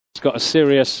got a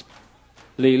seriously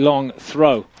long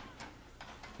throw,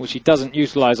 which he doesn't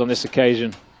utilise on this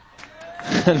occasion.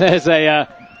 And there's an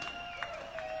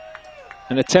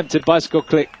attempted bicycle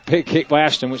kick by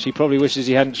Ashton, which he probably wishes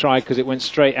he hadn't tried because it went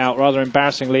straight out rather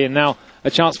embarrassingly. And now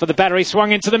a chance for the battery,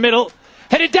 swung into the middle,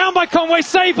 headed down by Conway,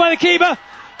 saved by the keeper.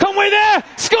 Conway there,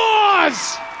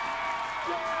 scores!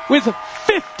 With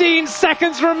 15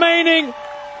 seconds remaining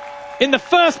in the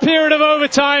first period of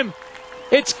overtime,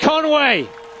 it's Conway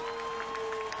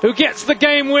who gets the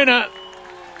game winner.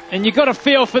 And you've got to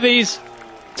feel for these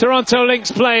Toronto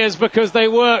Lynx players because they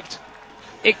worked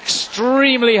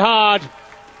extremely hard